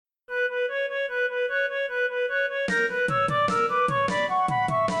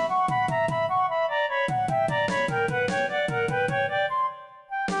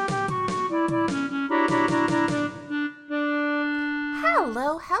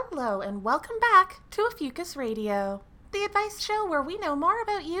Hello and welcome back to Ophiuchus Radio, the advice show where we know more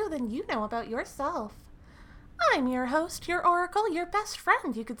about you than you know about yourself. I'm your host, your oracle, your best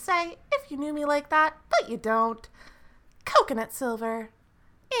friend, you could say, if you knew me like that, but you don't. Coconut Silver.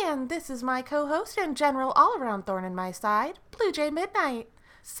 And this is my co-host and general all-around thorn in my side, Blue Jay Midnight.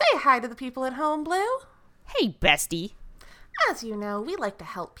 Say hi to the people at home, Blue. Hey, bestie. As you know, we like to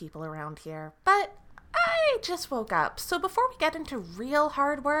help people around here, but I just woke up, so before we get into real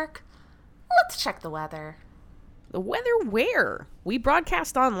hard work, let's check the weather. The weather where? We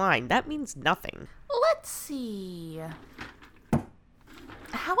broadcast online. That means nothing. Let's see.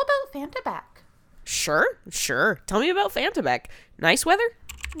 How about Fantabec? Sure. Tell me about Fantabec. Nice weather?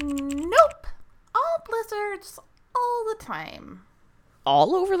 Nope. All blizzards, all the time.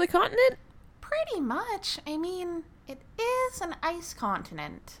 All over the continent? Pretty much. I mean, it is an ice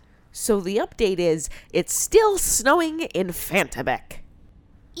continent. So the update is, it's still snowing in Fantabec.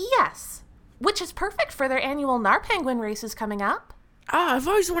 Yes, which is perfect for their annual Narpenguin races coming up. I've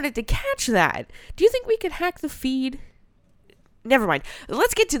always wanted to catch that. Do you think we could hack the feed? Never mind.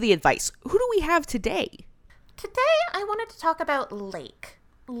 Let's get to the advice. Who do we have today? Today, I wanted to talk about Lake.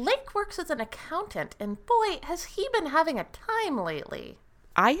 Lake works as an accountant, and boy, has he been having a time lately.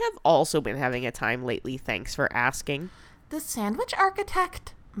 I have also been having a time lately, thanks for asking. The sandwich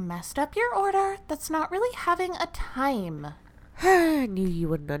architect messed up your order that's not really having a time. I knew you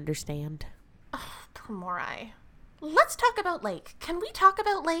wouldn't understand. Oh, poor Morai. Let's talk about Lake. Can we talk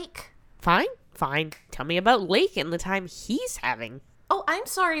about Lake? Fine. Tell me about Lake and the time he's having. Oh, I'm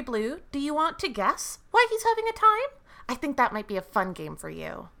sorry, Blue. Do you want to guess why he's having a time? I think that might be a fun game for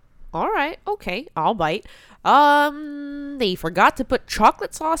you. Alright, okay, I'll bite. They forgot to put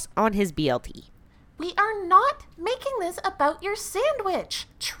chocolate sauce on his BLT. We are not making this about your sandwich.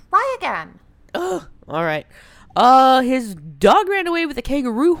 Try again. Ugh, alright. His dog ran away with a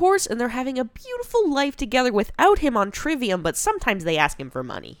kangaroo horse and they're having a beautiful life together without him on Trivium, but sometimes they ask him for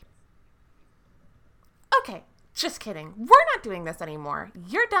money. Okay, just kidding. We're not doing this anymore.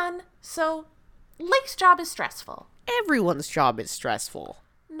 You're done. So, Lake's job is stressful. Everyone's job is stressful.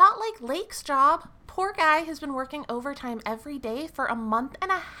 Not like Lake's job. Poor guy has been working overtime every day for a month and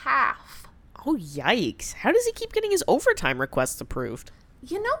a half. Oh, yikes. How does he keep getting his overtime requests approved?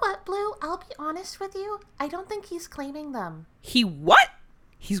 You know what, Blue? I'll be honest with you. I don't think he's claiming them. He what?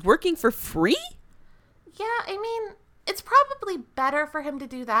 He's working for free? Yeah, I mean, it's probably better for him to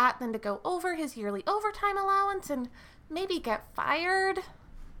do that than to go over his yearly overtime allowance and maybe get fired.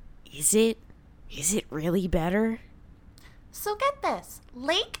 Is it really better? So get this.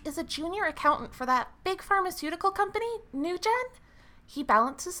 Lake is a junior accountant for that big pharmaceutical company, NewGen. He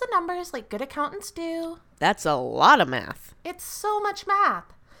balances the numbers like good accountants do. That's a lot of math. It's so much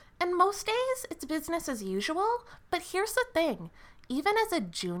math. And most days, it's business as usual. But here's the thing. Even as a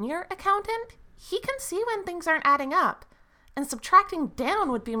junior accountant, he can see when things aren't adding up. And subtracting down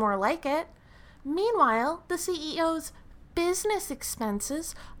would be more like it. Meanwhile, the CEO's business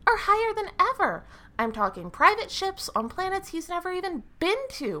expenses are higher than ever. I'm talking private ships on planets he's never even been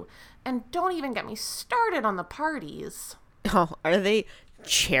to. And don't even get me started on the parties. Oh, are they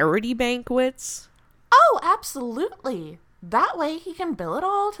charity banquets? Oh, absolutely. That way he can bill it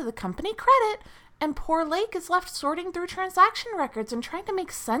all to the company credit, and poor Lake is left sorting through transaction records and trying to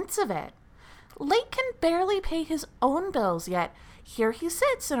make sense of it. Lake can barely pay his own bills yet. Here he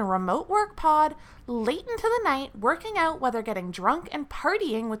sits in a remote work pod, late into the night, working out whether getting drunk and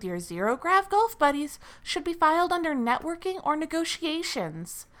partying with your zero-grav golf buddies should be filed under networking or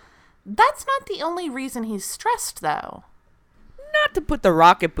negotiations. That's not the only reason he's stressed, though. Not to put the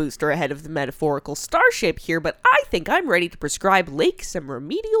rocket booster ahead of the metaphorical starship here, but I think I'm ready to prescribe Lake some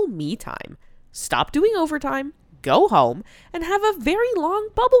remedial me time. Stop doing overtime, go home, and have a very long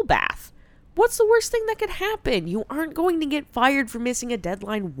bubble bath. What's the worst thing that could happen? You aren't going to get fired for missing a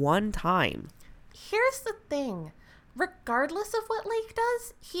deadline one time. Here's the thing. Regardless of what Lake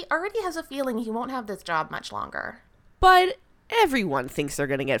does, he already has a feeling he won't have this job much longer. But everyone thinks they're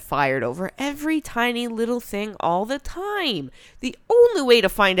going to get fired over every tiny little thing all the time. The only way to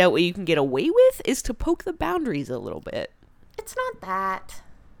find out what you can get away with is to poke the boundaries a little bit. It's not that.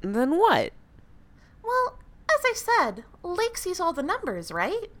 Then what? Well, as I said, Lake sees all the numbers,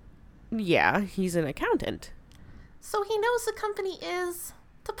 right? Yeah, he's an accountant. So he knows the company is,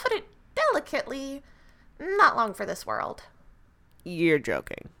 to put it delicately, not long for this world. You're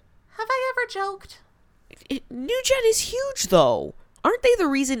joking. Have I ever joked? NewGen is huge, though. Aren't they the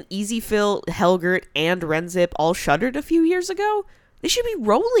reason EasyFill, Helgert, and Renzip all shuttered a few years ago? They should be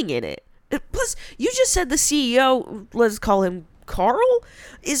rolling in it. Plus, you just said the CEO, let's call him Carl,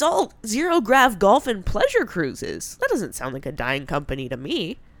 is all zero-grav golf and pleasure cruises. That doesn't sound like a dying company to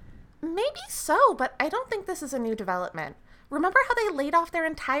me. Maybe so, but I don't think this is a new development. Remember how they laid off their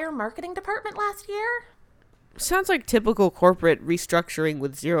entire marketing department last year? Sounds like typical corporate restructuring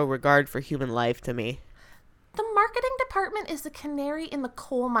with zero regard for human life to me. The marketing department is the canary in the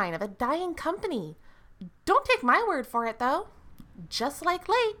coal mine of a dying company. Don't take my word for it, though. Just like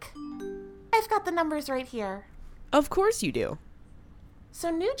Lake. I've got the numbers right here. Of course you do.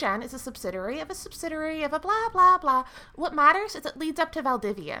 So NewGen is a subsidiary of a blah, blah, blah. What matters is it leads up to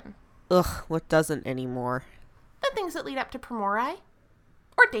Valdivian. Ugh, what doesn't anymore? The things that lead up to Primorai.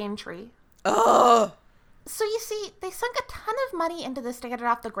 Or Daintree. Ugh! So you see, they sunk a ton of money into this to get it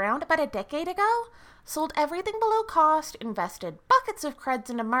off the ground about a decade ago, sold everything below cost, invested buckets of creds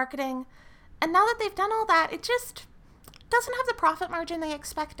into marketing, and now that they've done all that, it just doesn't have the profit margin they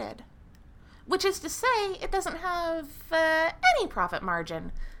expected. Which is to say, it doesn't have any profit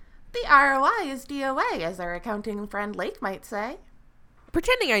margin. The ROI is DOA, as our accounting friend Lake might say.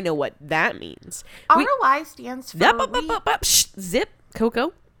 Pretending I know what that means. ROI stands for... Zip,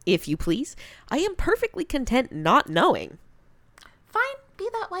 Coco, if you please. I am perfectly content not knowing. Fine, be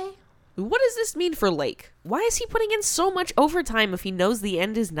that way. What does this mean for Lake? Why is he putting in so much overtime if he knows the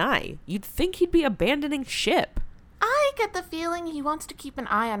end is nigh? You'd think he'd be abandoning ship. I get the feeling he wants to keep an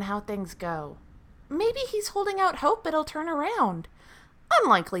eye on how things go. Maybe he's holding out hope it'll turn around.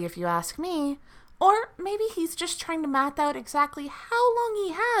 Unlikely if you ask me. Or maybe he's just trying to math out exactly how long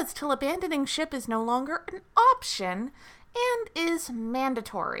he has till abandoning ship is no longer an option and is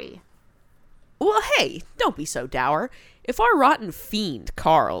mandatory. Well, hey, don't be so dour. If our rotten fiend,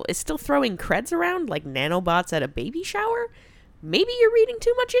 Carl, is still throwing creds around like nanobots at a baby shower, maybe you're reading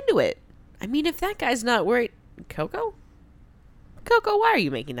too much into it. I mean, if that guy's not worried... Coco? Coco, why are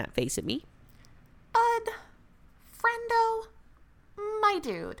you making that face at me? Bud, friendo, my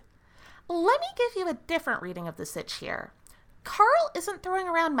dude, let me give you a different reading of the sitch here. Carl isn't throwing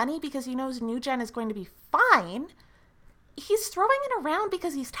around money because he knows NewGen is going to be fine. He's throwing it around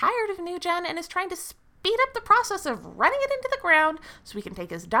because he's tired of NewGen and is trying to speed up the process of running it into the ground so he can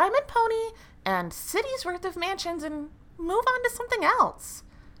take his diamond pony and city's worth of mansions and move on to something else.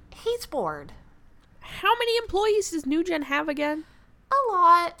 He's bored. How many employees does NewGen have again? A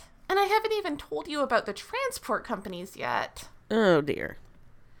lot. And I haven't even told you about the transport companies yet. Oh, dear.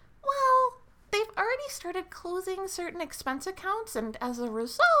 Well, they've already started closing certain expense accounts, and as a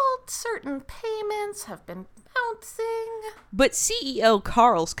result, certain payments have been bouncing. But CEO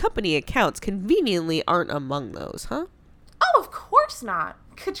Carl's company accounts conveniently aren't among those, huh? Oh, of course not.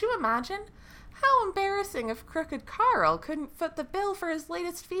 Could you imagine? How embarrassing if Crooked Carl couldn't foot the bill for his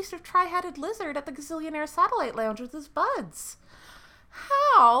latest feast of tri-headed lizard at the Gazillionaire Satellite Lounge with his buds.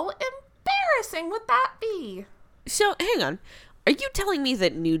 How embarrassing would that be? So, hang on. Are you telling me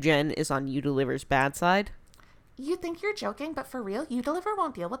that NewGen is on Udeliver's bad side? You think you're joking, but for real, Udeliver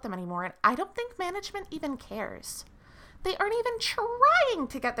won't deal with them anymore, and I don't think management even cares. They aren't even trying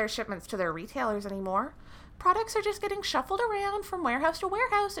to get their shipments to their retailers anymore. Products are just getting shuffled around from warehouse to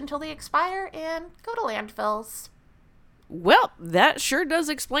warehouse until they expire and go to landfills. Well, that sure does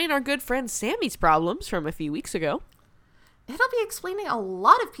explain our good friend Sammy's problems from a few weeks ago. It'll be explaining a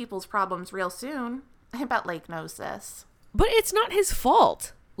lot of people's problems real soon. I bet Lake knows this. But it's not his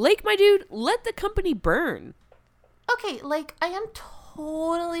fault. Lake, my dude, let the company burn. Okay, Lake, I am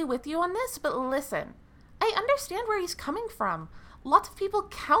totally with you on this, but listen. I understand where he's coming from. Lots of people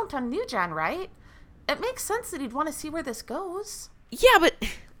count on NewGen, right? It makes sense that he'd want to see where this goes. Yeah, but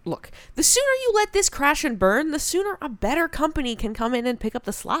look, the sooner you let this crash and burn, the sooner a better company can come in and pick up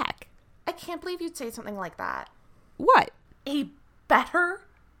the slack. I can't believe you'd say something like that. What? A better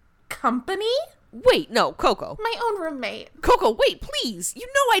company? Wait, no, Coco. My own roommate. Coco, wait, please. You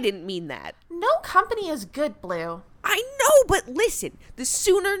know I didn't mean that. No company is good, Blue. I know, but listen. The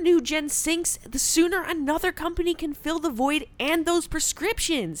sooner NewGen sinks, the sooner another company can fill the void and those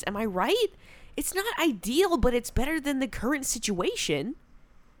prescriptions. Am I right? It's not ideal, but it's better than the current situation.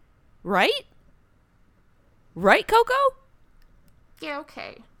 Right? Right, Coco? Yeah,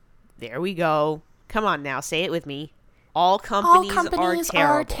 okay. There we go. Come on now, say it with me. All companies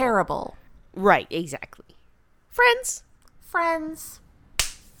are terrible. Right, exactly. Friends.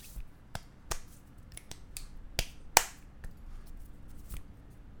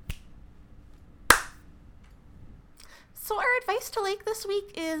 So our advice to Lake this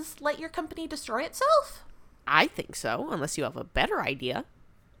week is let your company destroy itself? I think so, unless you have a better idea.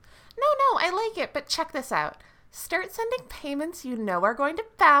 No, I like it, but check this out. Start sending payments you know are going to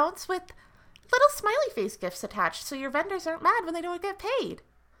bounce with little smiley face gifts attached so your vendors aren't mad when they don't get paid.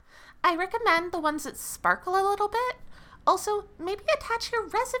 I recommend the ones that sparkle a little bit. Also, maybe attach your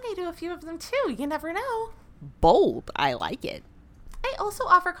resume to a few of them too. You never know. Bold. I like it. I also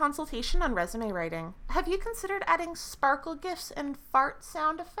offer consultation on resume writing. Have you considered adding sparkle gifts and fart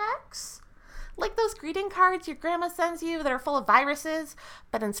sound effects? Like those greeting cards your grandma sends you that are full of viruses,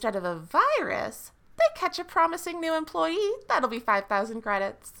 but instead of a virus, they catch a promising new employee. That'll be 5,000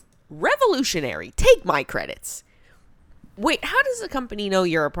 credits. Revolutionary. Take my credits. Wait, how does the company know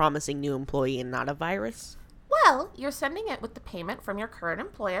you're a promising new employee and not a virus? Well, you're sending it with the payment from your current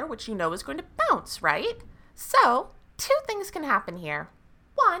employer, which you know is going to bounce, right? So, 2 things can happen here.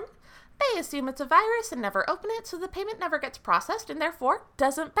 1, they assume it's a virus and never open it, so the payment never gets processed and therefore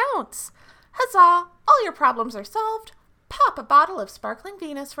doesn't bounce. Huzzah! All your problems are solved. Pop a bottle of sparkling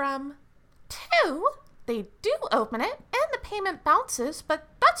Venus rum. 2, they do open it and the payment bounces, but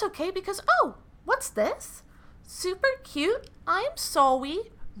that's okay because, oh, what's this? Super cute I'm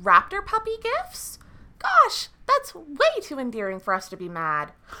Solwy raptor puppy gifts? Gosh, that's way too endearing for us to be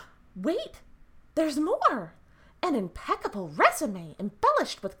mad. Wait, there's more. An impeccable resume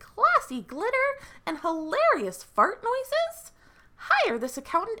embellished with classy glitter and hilarious fart noises? Hire this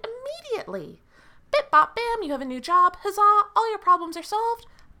accountant immediately. Bip bop bam, you have a new job. Huzzah, all your problems are solved.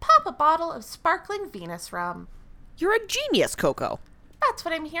 Pop a bottle of sparkling Venus rum. You're a genius, Coco. That's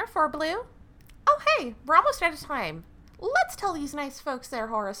what I'm here for, Blue. Oh hey, we're almost out of time. Let's tell these nice folks their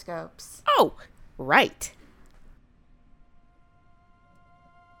horoscopes. Oh, right.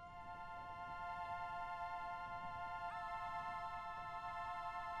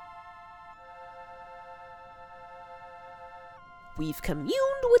 We've communed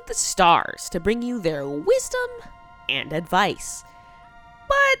with the stars to bring you their wisdom and advice.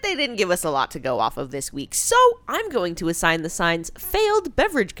 But they didn't give us a lot to go off of this week, so I'm going to assign the signs failed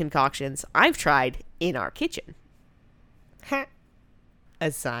beverage concoctions I've tried in our kitchen.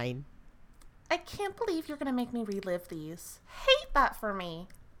 Assign. I can't believe you're going to make me relive these. Hate that for me.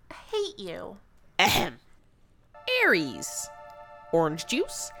 I hate you. Ahem. Aries. Orange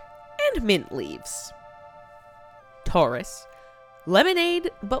juice and mint leaves. Taurus.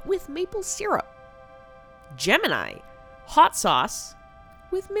 Lemonade, but with maple syrup. Gemini. Hot sauce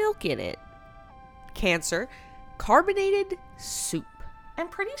with milk in it. Cancer. Carbonated soup. I'm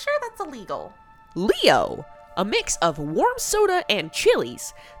pretty sure that's illegal. Leo. A mix of warm soda and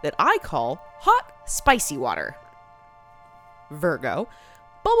chilies that I call hot spicy water. Virgo.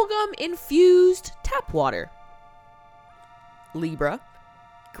 Bubblegum infused tap water. Libra.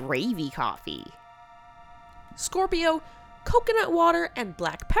 Gravy coffee. Scorpio. Coconut water and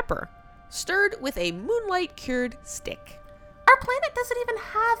black pepper, stirred with a moonlight-cured stick. Our planet doesn't even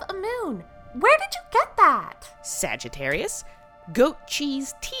have a moon. Where did you get that? Sagittarius, goat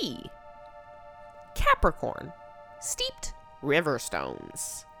cheese tea. Capricorn, steeped river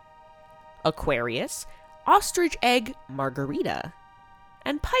stones. Aquarius, ostrich egg margarita.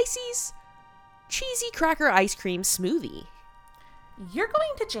 And Pisces, cheesy cracker ice cream smoothie. You're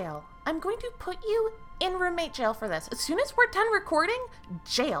going to jail. I'm going to put you in roommate jail for this. As soon as we're done recording,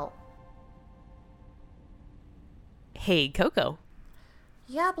 jail. Hey, Coco.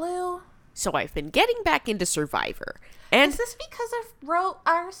 Yeah, Blue. So I've been getting back into Survivor, and... Is this because of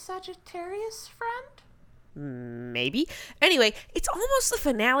our Sagittarius friend? Maybe. Anyway, it's almost the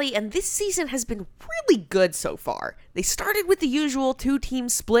finale, and this season has been really good so far. They started with the usual 2-team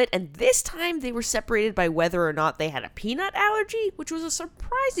split, and this time they were separated by whether or not they had a peanut allergy, which was a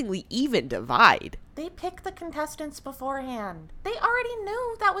surprisingly even divide. They picked the contestants beforehand. They already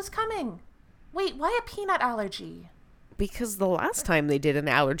knew that was coming. Wait, why a peanut allergy? Because the last time they did an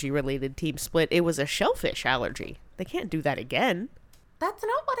allergy-related team split, it was a shellfish allergy. They can't do that again. That's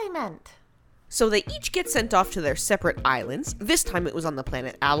not what I meant. So they each get sent off to their separate islands. This time it was on the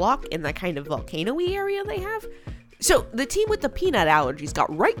planet Alok, in that kind of volcano-y area they have. So the team with the peanut allergies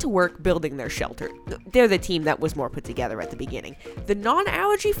got right to work building their shelter. They're the team that was more put together at the beginning. The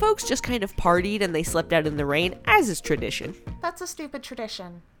non-allergy folks just kind of partied and they slept out in the rain, as is tradition. That's a stupid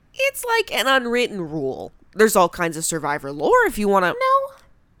tradition. It's like an unwritten rule. There's all kinds of Survivor lore if you want to...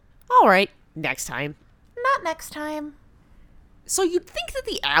 No. Alright, next time. Not next time. So you'd think that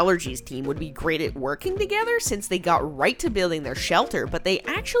the allergies team would be great at working together since they got right to building their shelter, but they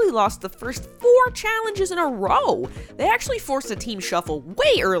actually lost the first 4 challenges in a row. They actually forced a team shuffle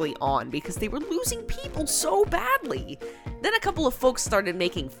way early on because they were losing people so badly. Then a couple of folks started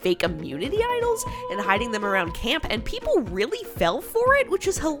making fake immunity idols and hiding them around camp, and people really fell for it, which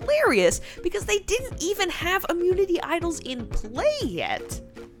is hilarious because they didn't even have immunity idols in play yet.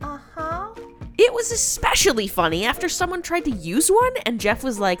 Uh-huh. It was especially funny after someone tried to use one and Jeff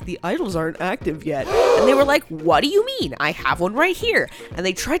was like, the idols aren't active yet. And they were like, what do you mean? I have one right here. And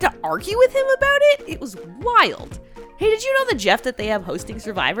they tried to argue with him about it. It was wild. Hey, did you know the Jeff that they have hosting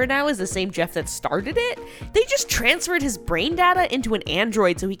Survivor now is the same Jeff that started it? They just transferred his brain data into an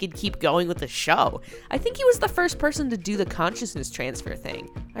android so he could keep going with the show. I think he was the first person to do the consciousness transfer thing.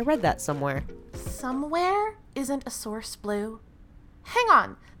 I read that somewhere. Somewhere isn't a source, Blue. Hang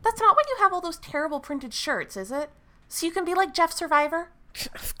on, that's not why you have all those terrible printed shirts, is it? So you can be like Jeff Survivor?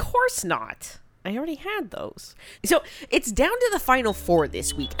 Of course not. I already had those. So it's down to the final 4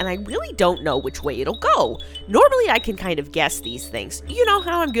 this week, and I really don't know which way it'll go. Normally I can kind of guess these things. You know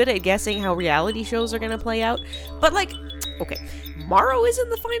how I'm good at guessing how reality shows are gonna play out? But okay, Mauro is in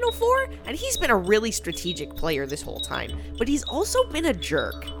the final 4, and he's been a really strategic player this whole time, but he's also been a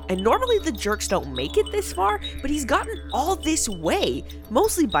jerk. And normally the jerks don't make it this far, but he's gotten all this way,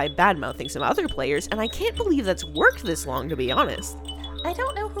 mostly by bad-mouthing some other players, and I can't believe that's worked this long, to be honest. I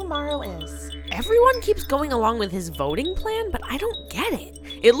don't know who Mauro is. Everyone keeps going along with his voting plan, but I don't get it.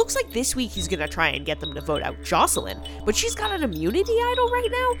 It looks like this week he's gonna try and get them to vote out Jocelyn, but she's got an immunity idol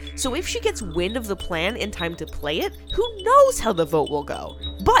right now, so if she gets wind of the plan in time to play it, who knows how the vote will go.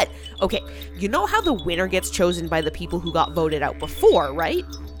 But, okay, you know how the winner gets chosen by the people who got voted out before, right?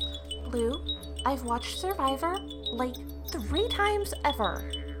 Blue, I've watched Survivor, 3 times ever.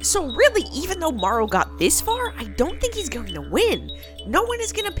 So really, even though Mauro got this far, I don't think he's going to win. No one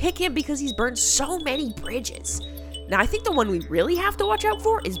is going to pick him because he's burned so many bridges. Now, I think the one we really have to watch out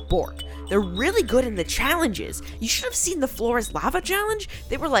for is Bork. They're really good in the challenges. You should have seen the Floor is Lava challenge.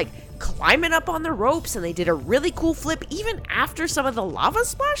 They were climbing up on the ropes, and they did a really cool flip even after some of the lava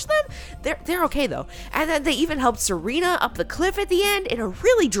splashed them. They're okay though. And then they even helped Serena up the cliff at the end in a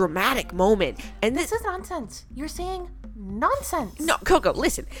really dramatic moment. And this is nonsense. You're saying nonsense. No, Coco,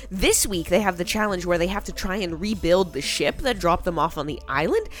 listen. This week they have the challenge where they have to try and rebuild the ship that dropped them off on the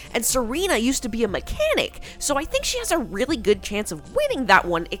island, and Serena used to be a mechanic, so I think she has a really good chance of winning that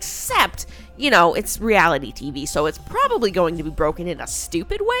one, except, it's reality TV, so it's probably going to be broken in a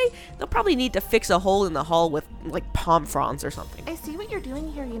stupid way. They'll probably need to fix a hole in the hull with, palm fronds or something. I see what you're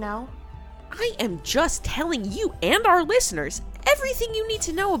doing here, I am just telling you and our listeners everything you need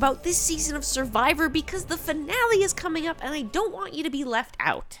to know about this season of Survivor because the finale is coming up and I don't want you to be left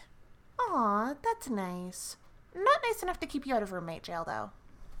out. Aw, that's nice. Not nice enough to keep you out of roommate jail, though.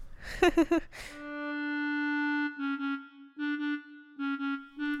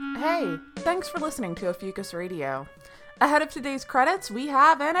 Hey, thanks for listening to Ophiuchus Radio. Ahead of today's credits, we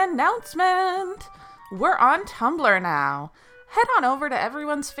have an announcement! We're on Tumblr now. Head on over to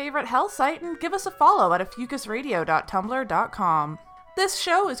everyone's favorite hell site and give us a follow at ophiuchusradio.tumblr.com. This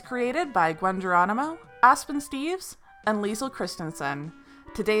show is created by Gwen Geronimo, Aspen Steves, and Liesl Christensen.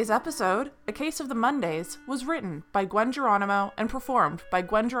 Today's episode, A Case of the Mondays, was written by Gwen Geronimo and performed by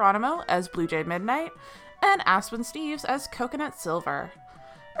Gwen Geronimo as Blue Jay Midnight and Aspen Steves as Coconut Silver.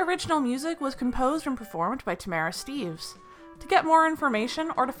 Original music was composed and performed by Tamara Steves. To get more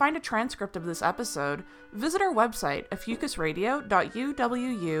information or to find a transcript of this episode, visit our website,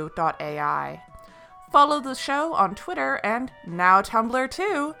 ophiuchusradio.uwu.ai. Follow the show on Twitter and, now Tumblr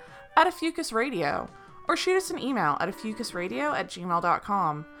too, at Ophiuchus Radio, or shoot us an email at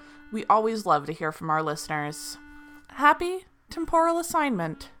ophiuchusradio@gmail.com. We always love to hear from our listeners. Happy temporal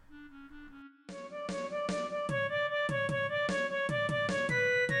assignment.